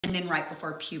And then right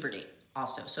before puberty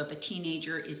also. So if a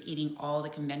teenager is eating all the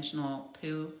conventional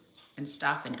poo and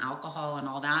stuff and alcohol and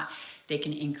all that, they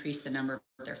can increase the number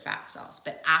of their fat cells.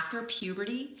 But after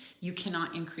puberty, you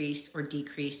cannot increase or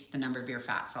decrease the number of your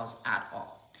fat cells at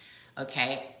all.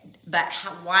 Okay, but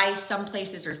why some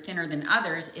places are thinner than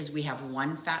others is we have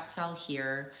one fat cell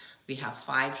here, we have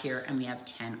 5 here, and we have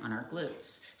 10 on our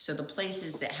glutes. So the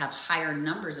places that have higher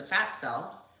numbers of fat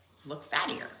cell look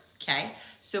fattier. Okay,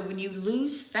 so when you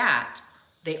lose fat,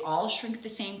 they all shrink at the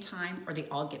same time or they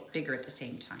all get bigger at the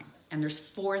same time. And there's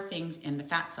 4 things in the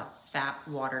fat cell: fat,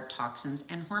 water, toxins,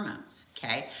 and hormones.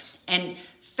 Okay, and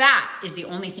fat is the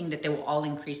only thing that they will all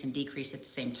increase and decrease at the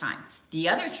same time. The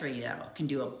other 3, though, can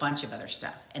do a bunch of other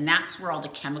stuff. And that's where all the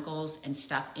chemicals and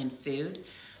stuff in food,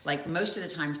 like most of the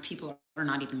time, people are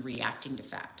not even reacting to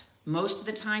fat. Most of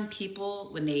the time, people,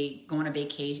 when they go on a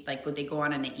vacation, like when they go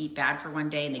on and they eat bad for one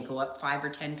day and they go up 5 or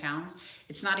 10 pounds,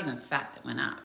 it's not even fat that went up.